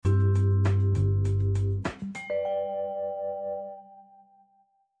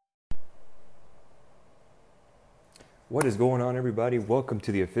What is going on, everybody? Welcome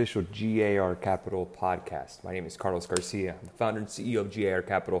to the official GAR Capital podcast. My name is Carlos Garcia. I'm the founder and CEO of GAR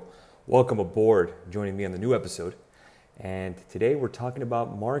Capital. Welcome aboard, joining me on the new episode. And today we're talking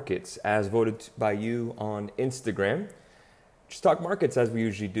about markets as voted by you on Instagram. Just talk markets as we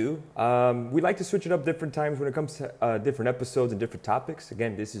usually do. We like to switch it up different times when it comes to different episodes and different topics.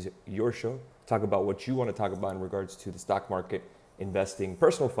 Again, this is your show. Talk about what you want to talk about in regards to the stock market, investing,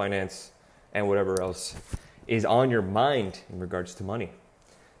 personal finance, and whatever else is on your mind in regards to money.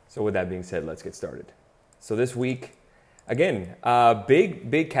 So with that being said, let's get started. So this week, again,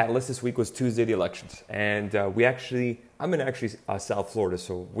 big catalyst this week was Tuesday, the elections. And I'm in South Florida,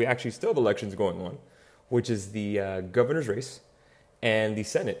 so we actually still have elections going on, which is the governor's race and the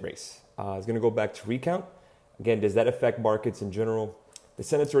Senate race. It's going to go back to recount. Again, does that affect markets in general? The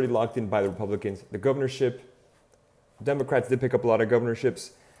Senate's already locked in by the Republicans. The governorship, Democrats did pick up a lot of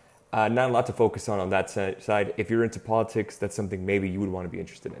governorships. Not a lot to focus on that side. If you're into politics, that's something maybe you would want to be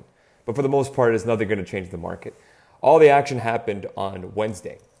interested in. But for the most part, it's nothing going to change the market. All the action happened on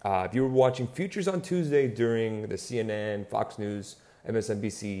Wednesday. If you were watching futures on Tuesday during the CNN, Fox News,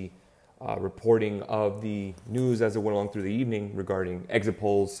 MSNBC reporting of the news as it went along through the evening regarding exit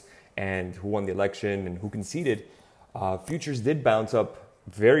polls and who won the election and who conceded, futures did bounce up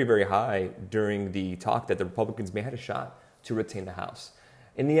very, very high during the talk that the Republicans may have had a shot to retain the House.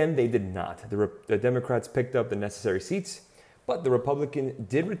 In the end, they did not. The Democrats picked up the necessary seats, but the Republican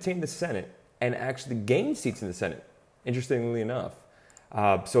did retain the Senate and actually gained seats in the Senate, interestingly enough.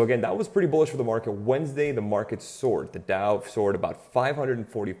 So again, that was pretty bullish for the market. Wednesday, the market soared. The Dow soared about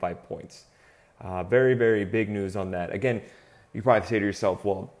 545 points. Very, very big news on that. Again, you probably say to yourself,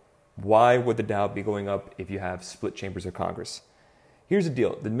 well, why would the Dow be going up if you have split chambers of Congress? Here's the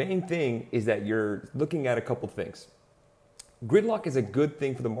deal. The main thing is that you're looking at a couple things. Gridlock is a good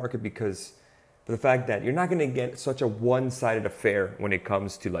thing for the market because for the fact that you're not going to get such a one-sided affair when it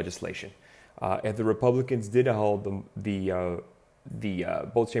comes to legislation. If the Republicans did hold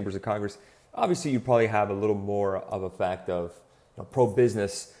both chambers of Congress, obviously you probably have a little more of a fact of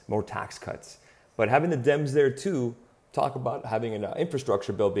pro-business, more tax cuts. But having the Dems there too, talk about having an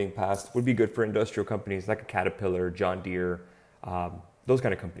infrastructure bill being passed would be good for industrial companies like a Caterpillar, John Deere, those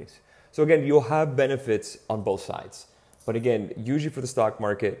kind of companies. So again, you'll have benefits on both sides. But again, usually for the stock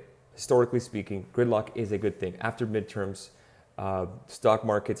market, historically speaking, gridlock is a good thing. After midterms, stock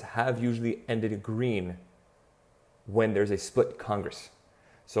markets have usually ended green when there's a split Congress.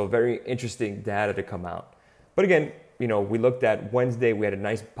 So very interesting data to come out. But again, we looked at Wednesday, we had a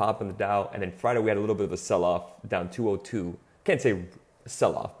nice pop in the Dow, and then Friday we had a little bit of a sell-off down 202. Can't say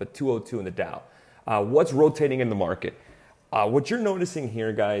sell-off, but 202 in the Dow. What's rotating in the market? What you're noticing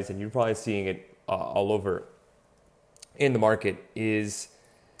here, guys, and you're probably seeing it all over in the market, is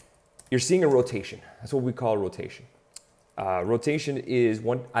you're seeing a rotation. That's what we call a rotation. Rotation is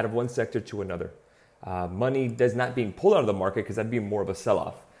out of one sector to another. Money does not being pulled out of the market because that'd be more of a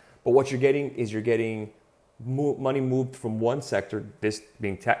sell-off. But what you're getting is money moved from one sector, this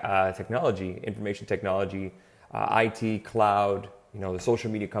being technology, information technology, IT, cloud, the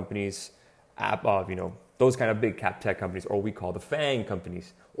social media companies, those kind of big cap tech companies, or we call the FANG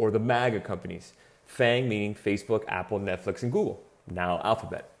companies, or the MAGA companies. FANG meaning Facebook, Apple, Netflix, and Google, now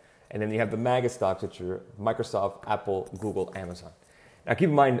Alphabet. And then you have the MAGA stocks, which are Microsoft, Apple, Google, Amazon. Now keep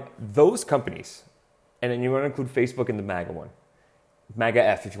in mind, those companies, and then you want to include Facebook in the MAGA one, MAGA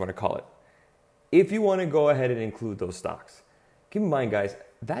F if you want to call it. If you want to go ahead and include those stocks, keep in mind, guys,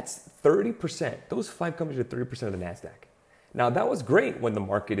 that's 30%. Those 5 companies are 30% of the NASDAQ. Now that was great when the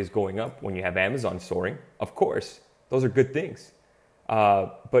market is going up, when you have Amazon soaring. Of course, those are good things.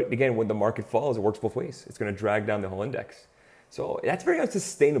 But again, when the market falls, it works both ways. It's going to drag down the whole index. So that's very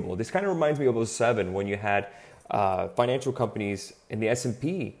unsustainable. This kind of reminds me of 2007 when you had financial companies in the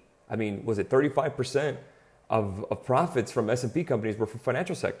S&P. I mean, was it 35% of profits from S&P companies were from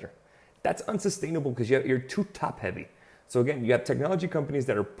financial sector? That's unsustainable because you're too top heavy. So again, you have technology companies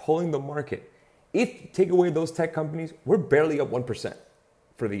that are pulling the market. If you take away those tech companies, we're barely up 1%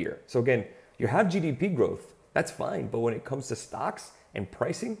 for the year. So again, you have GDP growth. That's fine. But when it comes to stocks and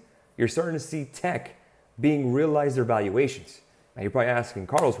pricing, you're starting to see tech being realized their valuations. Now you're probably asking,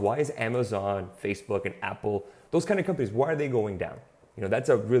 Carlos, why is Amazon, Facebook, and Apple, those kind of companies, why are they going down? That's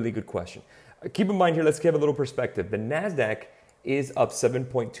a really good question. Keep in mind here, let's give a little perspective. The NASDAQ is up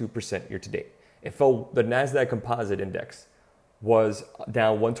 7.2% year to date. The NASDAQ composite index was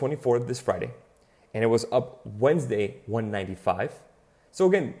down 124 this Friday, and it was up Wednesday 195. So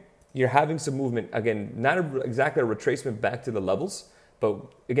again, you're having some movement. Again, not exactly a retracement back to the levels, but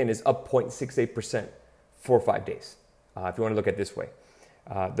again, it's up 0.68% for 5 days, if you want to look at it this way.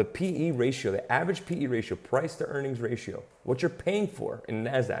 The PE ratio, the average PE ratio, price to earnings ratio, what you're paying for in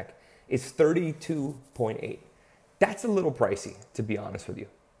NASDAQ is 32.8. That's a little pricey, to be honest with you.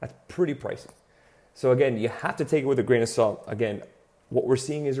 That's pretty pricey. So again, you have to take it with a grain of salt. Again, what we're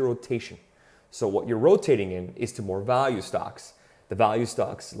seeing is a rotation. So what you're rotating in is to more value stocks. The value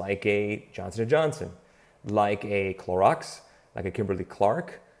stocks like a Johnson & Johnson, like a Clorox, like a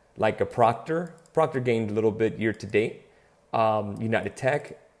Kimberly-Clark, like a Procter. Procter gained a little bit year to date. United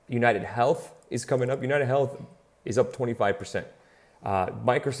Tech, United Health is coming up. United Health is up 25%.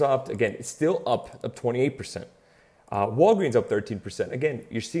 Microsoft, again, it's still up 28%. Walgreens up 13%. Again,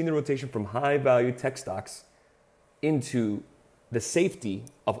 you're seeing the rotation from high value tech stocks into the safety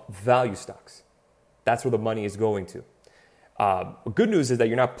of value stocks. That's where the money is going to. Good news is that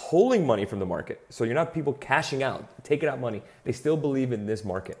you're not pulling money from the market. So you're not people cashing out, taking out money. They still believe in this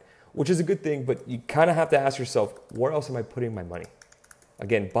market, which is a good thing, but you kind of have to ask yourself, where else am I putting my money?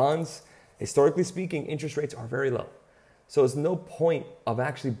 Again, bonds, historically speaking, interest rates are very low. So there's no point of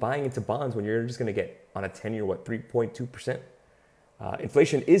actually buying into bonds when you're just going to get on a 10-year, 3.2%.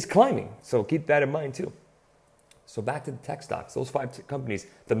 Inflation is climbing, so keep that in mind too. So back to the tech stocks, those five companies,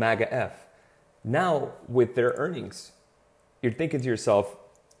 the MAGA F. Now with their earnings, you're thinking to yourself,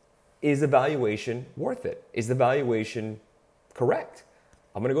 is the valuation worth it? Is the valuation correct?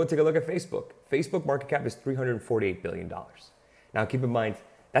 I'm going to go take a look at Facebook. Facebook market cap is $348 billion. Now keep in mind,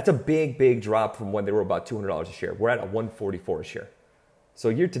 that's a big, big drop from when they were about $200 a share. We're at a $144 a share. So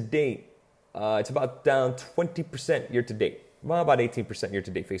year to date, it's about down 20% year to date. Well, about 18% year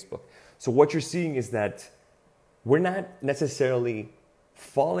to date Facebook. So what you're seeing is that we're not necessarily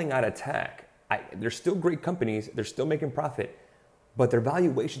falling out of tech. They're still great companies. They're still making profit. But their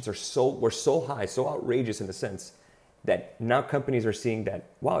valuations were so high, so outrageous in a sense, that now companies are seeing that,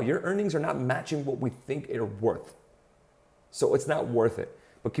 wow, your earnings are not matching what we think they're worth. So it's not worth it.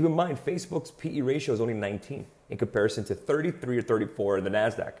 But keep in mind, Facebook's PE ratio is only 19 in comparison to 33 or 34 in the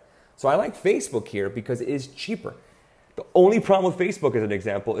NASDAQ. So I like Facebook here because it is cheaper. The only problem with Facebook, as an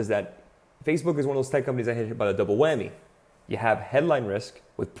example, is that Facebook is one of those tech companies that hit by a double whammy. You have headline risk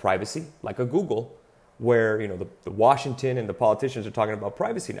with privacy, like a Google, where the Washington and the politicians are talking about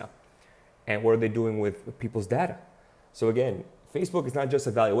privacy now. And what are they doing with people's data? So again, Facebook is not just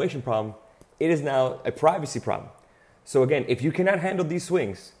a valuation problem, it is now a privacy problem. So again, if you cannot handle these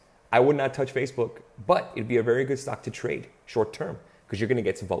swings, I would not touch Facebook, but it'd be a very good stock to trade short term because you're going to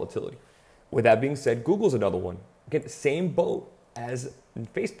get some volatility. With that being said, Google's another one. Again, the same boat as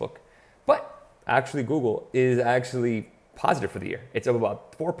Facebook, but actually Google is actually positive for the year. It's up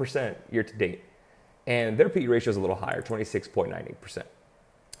about 4% year to date. And their PE ratio is a little higher, 26.98%.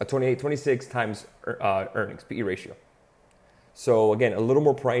 26 times earnings, PE ratio. So again, a little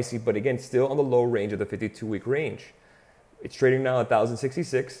more pricey, but again, still on the low range of the 52-week range. It's trading now at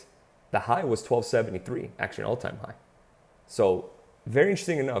 1,066. The high was 1,273, actually an all-time high. So very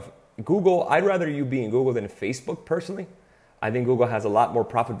interesting enough. Google, I'd rather you be in Google than in Facebook personally. I think Google has a lot more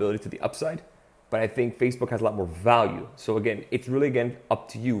profitability to the upside, but I think Facebook has a lot more value. So again, it's really, again, up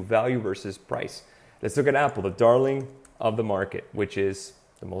to you, value versus price. Let's look at Apple, the darling of the market, which is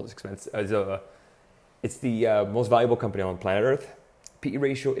the most expensive. It's the most valuable company on planet Earth. PE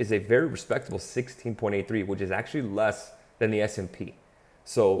ratio is a very respectable 16.83, which is actually less than the S&P.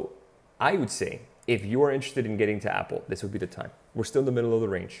 So I would say if you are interested in getting to Apple, this would be the time. We're still in the middle of the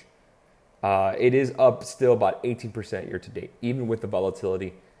range. It is up still about 18% year to date, even with the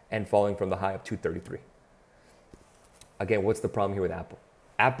volatility and falling from the high of 233. Again, what's the problem here with Apple?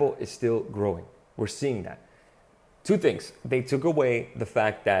 Apple is still growing. We're seeing that. Two things. They took away the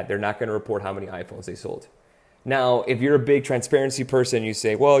fact that they're not going to report how many iPhones they sold. Now, if you're a big transparency person, you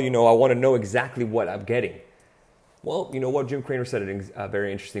say, well, I want to know exactly what I'm getting. Well, you know what? Jim Cramer said a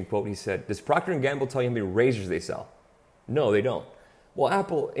very interesting quote. He said, does Procter & Gamble tell you how many razors they sell? No, they don't. Well,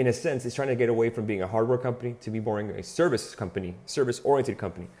 Apple, in a sense, is trying to get away from being a hardware company to be more a service company, service-oriented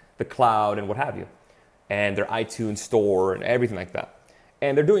company, the cloud and what have you, and their iTunes store and everything like that.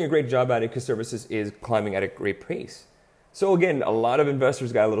 And they're doing a great job at it because services is climbing at a great pace. So again, a lot of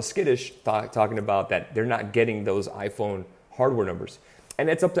investors got a little skittish talking about that they're not getting those iPhone hardware numbers. And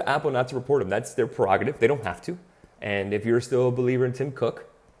it's up to Apple not to report them. That's their prerogative. They don't have to. And if you're still a believer in Tim Cook,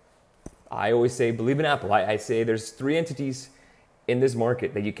 I always say believe in Apple. I say there's three entities in this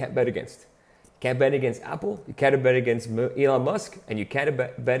market that you can't bet against. You can't bet against Apple, you can't bet against Elon Musk, and you can't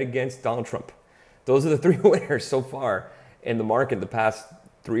bet against Donald Trump. Those are the three winners so far in the market the past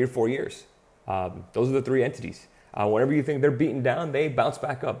 3 or 4 years. Those are the three entities. Whenever you think they're beaten down, they bounce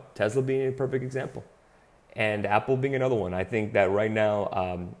back up. Tesla being a perfect example. And Apple being another one. I think that right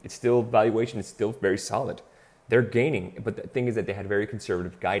now, it's still valuation is still very solid. They're gaining, but the thing is that they had very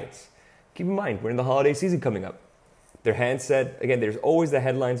conservative guidance. Keep in mind, we're in the holiday season coming up. Their handset, again, there's always the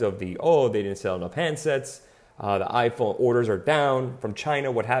headlines of they didn't sell enough handsets, the iPhone orders are down from China,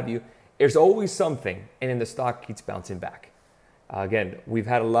 what have you. There's always something, and then the stock keeps bouncing back. Again, we've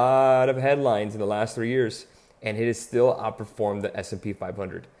had a lot of headlines in the last 3 years, and it has still outperformed the S&P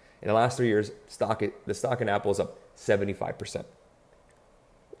 500. In the last 3 years, the stock in Apple is up 75%.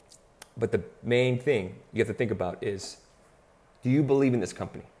 But the main thing you have to think about is, do you believe in this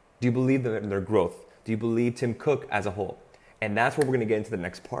company? Do you believe in their growth? Do you believe Tim Cook as a whole? And that's where we're going to get into the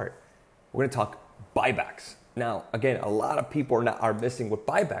next part. We're going to talk buybacks. Now, again, a lot of people are missing what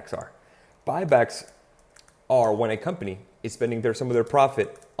buybacks are. Buybacks are when a company is spending some of their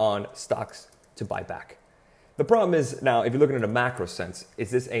profit on stocks to buy back. The problem is now, if you're looking at a macro sense, is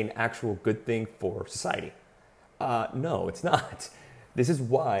this an actual good thing for society? No, it's not. This is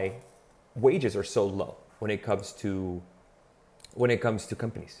why wages are so low when it comes to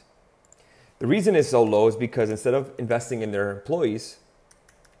companies. The reason it's so low is because instead of investing in their employees,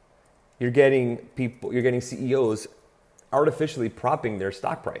 you're getting CEOs artificially propping their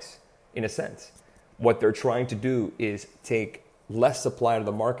stock price in a sense. What they're trying to do is take less supply out of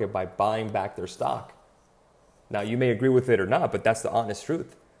the market by buying back their stock. Now, you may agree with it or not, but that's the honest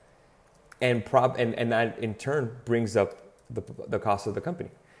truth. And that in turn brings up the cost of the company.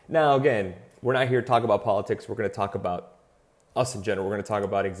 Now, again, we're not here to talk about politics. We're going to talk about us in general. We're going to talk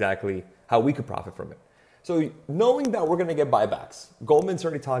about exactly how we could profit from it. So knowing that we're going to get buybacks, Goldman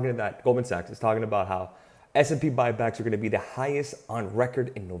Sachs is talking about how S&P buybacks are going to be the highest on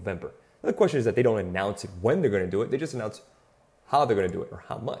record in November. Now, the question is that they don't announce when they're going to do it. They just announce how they're going to do it or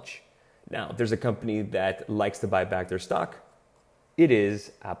how much. Now, if there's a company that likes to buy back their stock, it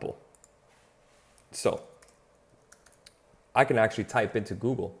is Apple. So I can actually type into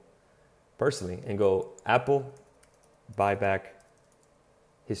Google personally and go Apple buyback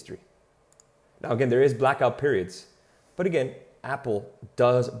history. Now, again, there is blackout periods, but again, Apple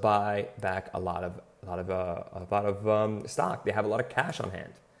does buy back a lot of stock. They have a lot of cash on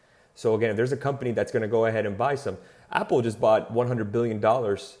hand. So again, if there's a company that's going to go ahead and buy some, Apple just bought $100 billion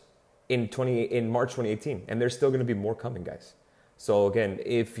in March 2018, and there's still going to be more coming, guys. So again,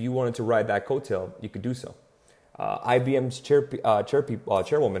 if you wanted to ride that coattail, you could do so. IBM's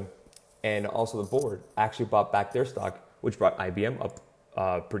chairwoman and also the board actually bought back their stock, which brought IBM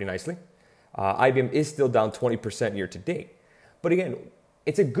up pretty nicely. IBM is still down 20% year to date. But again,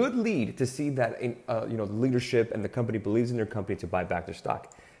 it's a good lead to see that the leadership and the company believes in their company to buy back their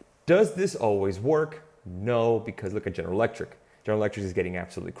stock. Does this always work? No, because look at General Electric. General Electric is getting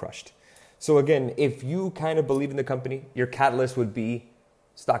absolutely crushed. So again, if you kind of believe in the company, your catalyst would be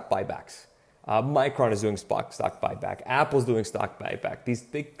stock buybacks. Micron is doing stock buyback. Apple's doing stock buyback. These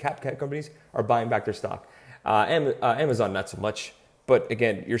big cap companies are buying back their stock. Amazon, not so much. But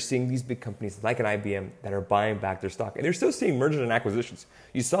again, you're seeing these big companies like an IBM that are buying back their stock. And they're still seeing mergers and acquisitions.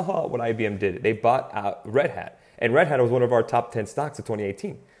 You saw what IBM did. They bought out Red Hat. And Red Hat was one of our top 10 stocks of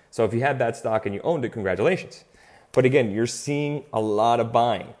 2018. So if you had that stock and you owned it, congratulations. But again, you're seeing a lot of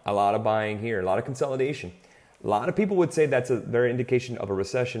buying here, a lot of consolidation. A lot of people would say that's a very indication of a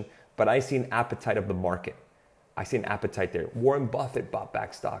recession, but I see an appetite of the market. I see an appetite there. Warren Buffett bought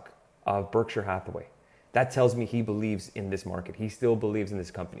back stock of Berkshire Hathaway. That tells me he believes in this market. He still believes in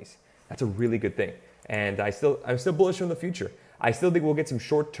these companies. That's a really good thing. And I'm still bullish on the future. I still think we'll get some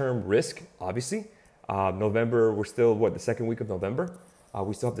short-term risk, obviously. November, we're still, the second week of November?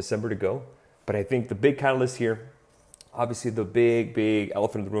 We still have December to go. But I think the big catalyst here, obviously the big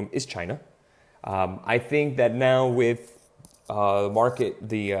elephant in the room is China. I think that now with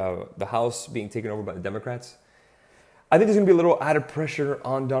the House being taken over by the Democrats, I think there's going to be a little added pressure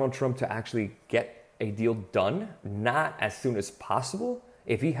on Donald Trump to actually get a deal done, not as soon as possible.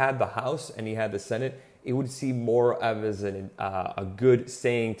 If he had the House and he had the Senate, it would seem more of as a good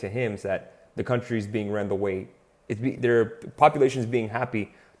saying to him that the country is being run the way their population is being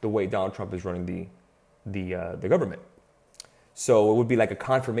happy the way Donald Trump is running the government. So it would be like a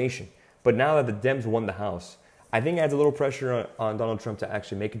confirmation. But now that the Dems won the House, I think it adds a little pressure on Donald Trump to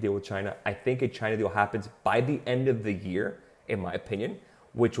actually make a deal with China. I think a China deal happens by the end of the year, in my opinion,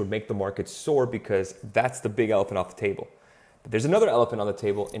 which would make the market soar because that's the big elephant off the table. But there's another elephant on the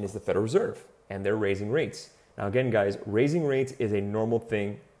table, and it's the Federal Reserve, and they're raising rates. Now again, guys, raising rates is a normal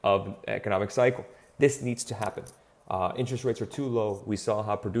thing of an economic cycle. This needs to happen. Interest rates are too low. We saw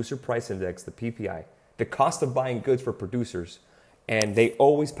how producer price index, the PPI, the cost of buying goods for producers, and they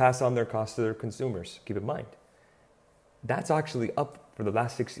always pass on their costs to their consumers. Keep in mind. That's actually up for the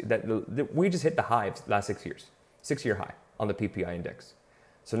last 6 years. We just hit the high of the last 6 years, 6-year high on the PPI index.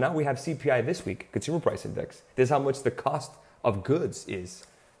 So now we have CPI this week, Consumer Price Index. This is how much the cost of goods is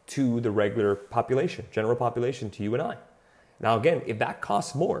to the regular population, general population, to you and I. Now, again, if that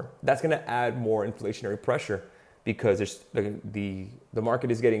costs more, that's going to add more inflationary pressure because the market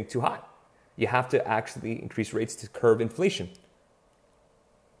is getting too hot. You have to actually increase rates to curb inflation.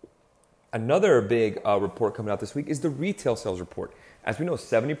 Another big report coming out this week is the retail sales report. As we know,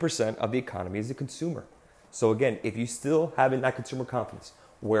 70% of the economy is the consumer. So again, if you still having that consumer confidence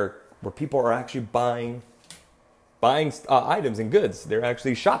where people are actually buying items and goods, they're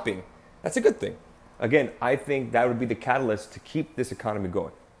actually shopping, that's a good thing. Again, I think that would be the catalyst to keep this economy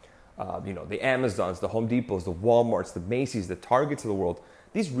going. The Amazons, the Home Depots, the Walmarts, the Macy's, the Targets of the world,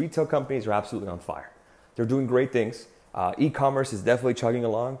 these retail companies are absolutely on fire. They're doing great things. E-commerce is definitely chugging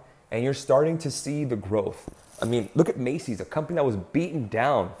along, and you're starting to see the growth. I mean, look at Macy's, a company that was beaten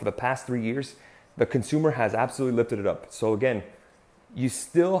down for the past 3 years. The consumer has absolutely lifted it up. So again, you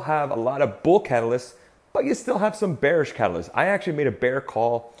still have a lot of bull catalysts, but you still have some bearish catalysts. I actually made a bear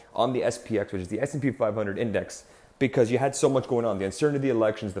call on the SPX, which is the S&P 500 index, because you had so much going on. The uncertainty of the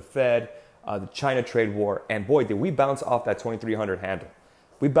elections, the Fed, the China trade war, and boy, did we bounce off that 2,300 handle.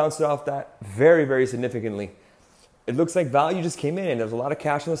 We bounced off that very, very significantly. It looks like value just came in and there's a lot of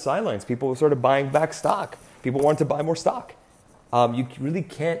cash on the sidelines. People were sort of buying back stock. People wanted to buy more stock. You really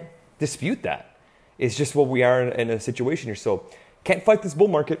can't dispute that. It's just what we are in a situation here. So can't fight this bull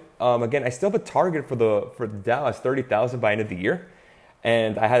market. Again, I still have a target for the Dow as 30,000 by end of the year.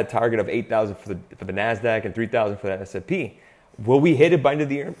 And I had a target of 8,000 for the NASDAQ and 3,000 for the S&P. Will we hit it by end of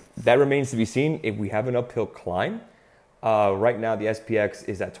the year? That remains to be seen. If we have an uphill climb, right now the SPX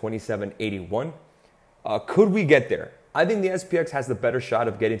is at 2781. Could we get there? I think the SPX has the better shot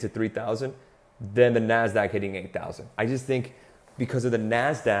of getting to 3,000 than the NASDAQ hitting 8,000. I just think because of the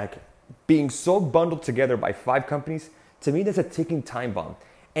NASDAQ being so bundled together by 5 companies, to me that's a ticking time bomb.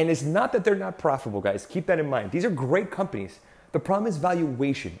 And it's not that they're not profitable, guys. Keep that in mind. These are great companies. The problem is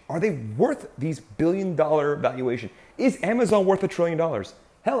valuation. Are they worth these billion-dollar valuation? Is Amazon worth $1 trillion?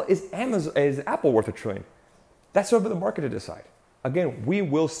 Hell, is Apple worth $1 trillion? That's up to the market to decide. Again, we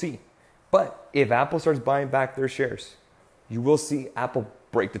will see. But if Apple starts buying back their shares, you will see Apple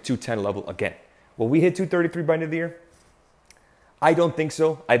break the 210 level again. Will we hit 233 by the end of the year? I don't think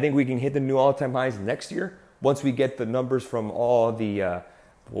so. I think we can hit the new all-time highs next year once we get the numbers from all the,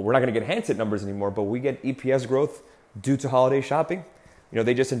 we're not going to get handset numbers anymore, but we get EPS growth due to holiday shopping.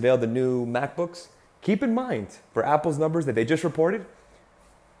 They just unveiled the new MacBooks. Keep in mind, for Apple's numbers that they just reported,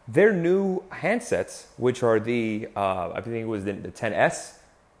 their new handsets, which are I think it was the 10S,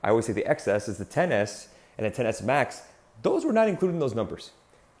 I always say the XS is the 10S and the 10S Max, those were not included in those numbers.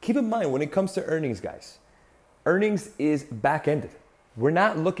 Keep in mind, when it comes to earnings, guys, earnings is back-ended. We're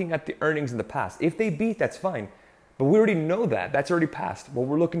not looking at the earnings in the past. If they beat, that's fine. But we already know that. That's already passed. What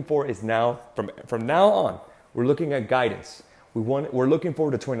we're looking for is now, from now on, we're looking at guidance. We're looking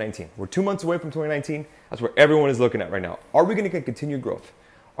forward to 2019. We're 2 months away from 2019. That's where everyone is looking at right now. Are we going to get continued growth?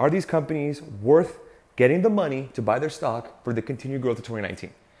 Are these companies worth getting the money to buy their stock for the continued growth of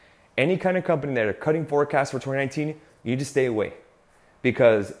 2019? Any kind of company that are cutting forecasts for 2019, you need to stay away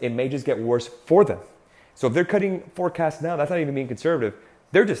because it may just get worse for them. So if they're cutting forecasts now, that's not even being conservative.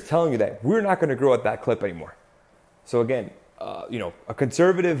 They're just telling you that we're not going to grow at that clip anymore. So again, a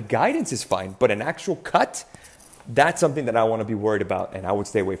conservative guidance is fine, but an actual cut, that's something that I want to be worried about, and I would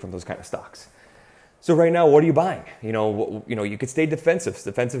stay away from those kind of stocks. So right now, what are you buying? You could stay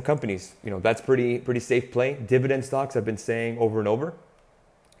defensive companies. That's pretty safe play. Dividend stocks, I've been saying over and over.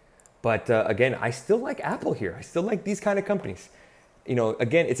 But again, I still like Apple here. I still like these kind of companies.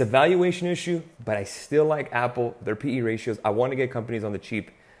 Again, it's a valuation issue, but I still like Apple, their PE ratios. I want to get companies on the cheap.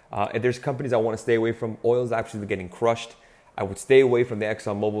 If there's companies I want to stay away from, oil's actually getting crushed. I would stay away from the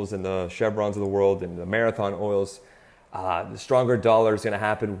ExxonMobils and the Chevrons of the world and the Marathon oils. The stronger dollar is going to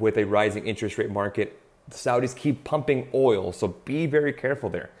happen with a rising interest rate market. The Saudis keep pumping oil, so be very careful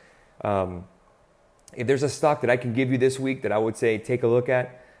there. If there's a stock that I can give you this week that I would say take a look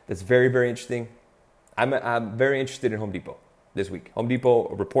at, that's very, very interesting. I'm very interested in Home Depot this week. Home Depot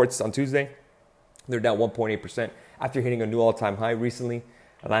reports on Tuesday. They're down 1.8% after hitting a new all-time high recently.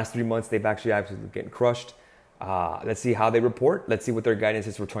 The last 3 months, they've actually been getting crushed. Let's see how they report. Let's see what their guidance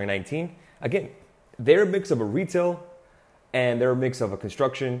is for 2019. Again, they're a mix of a retail and they're a mix of a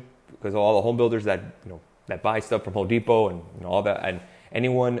construction because of all the home builders that buy stuff from Home Depot and all that. And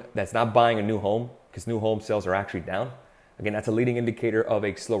anyone that's not buying a new home because new home sales are actually down. Again, that's a leading indicator of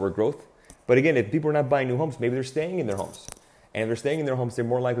a slower growth. But again, if people are not buying new homes, maybe they're staying in their homes. And if they're staying in their homes, they're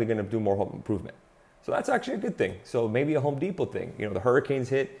more likely going to do more home improvement. So that's actually a good thing. So maybe a Home Depot thing. The hurricanes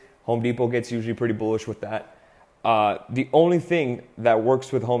hit. Home Depot gets usually pretty bullish with that. The only thing that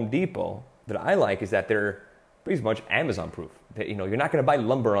works with Home Depot that I like is that they're pretty much Amazon proof. That, you're not going to buy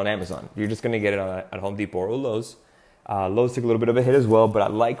lumber on Amazon. You're just going to get it at Home Depot or Lowe's. Lowe's took a little bit of a hit as well, but I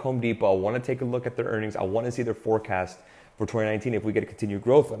like Home Depot. I want to take a look at their earnings. I want to see their forecast for 2019 if we get a continued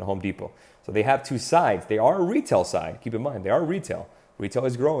growth on Home Depot. So they have two sides. They are a retail side. Keep in mind, they are retail. Retail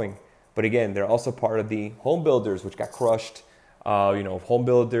is growing. But again, they're also part of the home builders, which got crushed. Home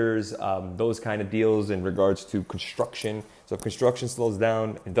builders, those kind of deals in regards to construction. So if construction slows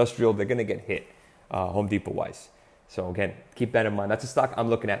down, industrial, they're going to get hit, Home Depot-wise. So again, keep that in mind. That's a stock I'm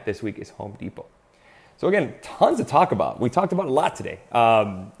looking at this week is Home Depot. So again, tons to talk about. We talked about a lot today.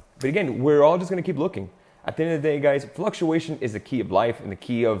 But again, we're all just going to keep looking. At the end of the day, guys, fluctuation is the key of life and the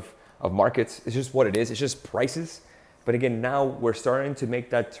key of markets. It's just what it is. It's just prices. But again, now we're starting to make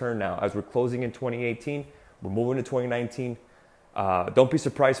that turn now. As we're closing in 2018, we're moving to 2019. Don't be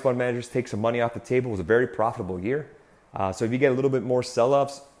surprised fund managers take some money off the table. It was a very profitable year. So if you get a little bit more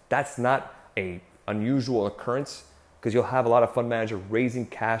sell-offs, that's not a unusual occurrence because you'll have a lot of fund managers raising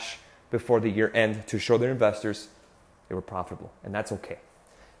cash before the year end to show their investors they were profitable, and that's okay.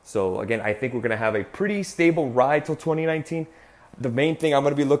 So again, I think we're going to have a pretty stable ride till 2019. The main thing I'm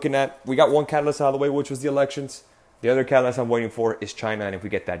going to be looking at, we got one catalyst out of the way, which was the elections. The other catalyst I'm waiting for is China, and if we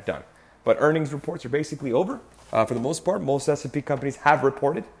get that done. But earnings reports are basically over for the most part. Most S&P companies have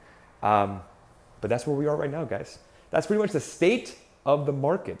reported. But that's where we are right now, guys. That's pretty much the state of the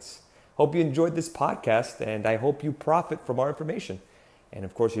markets. Hope you enjoyed this podcast, and I hope you profit from our information. And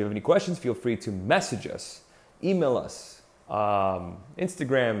of course, if you have any questions, feel free to message us, email us,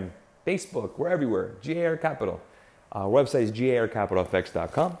 Instagram, Facebook, we're everywhere. GAR Capital. Our website is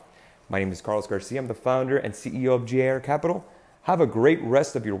garcapitalfx.com. My name is Carlos Garcia. I'm the founder and CEO of GAR Capital. Have a great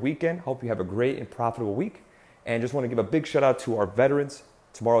rest of your weekend. Hope you have a great and profitable week. And just want to give a big shout out to our veterans.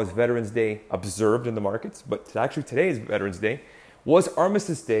 Tomorrow is Veterans Day observed in the markets, but actually today is Veterans Day. Was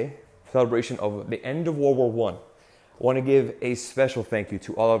Armistice Day, celebration of the end of World War I. I want to give a special thank you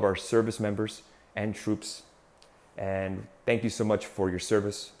to all of our service members and troops. And thank you so much for your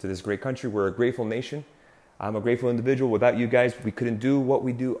service to this great country. We're a grateful nation. I'm a grateful individual. Without you guys, we couldn't do what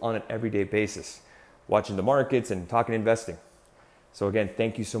we do on an everyday basis, watching the markets and talking investing. So again,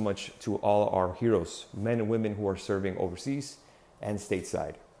 thank you so much to all our heroes, men and women who are serving overseas and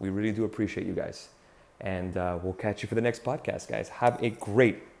stateside. We really do appreciate you guys. And we'll catch you for the next podcast, guys. Have a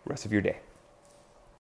great rest of your day.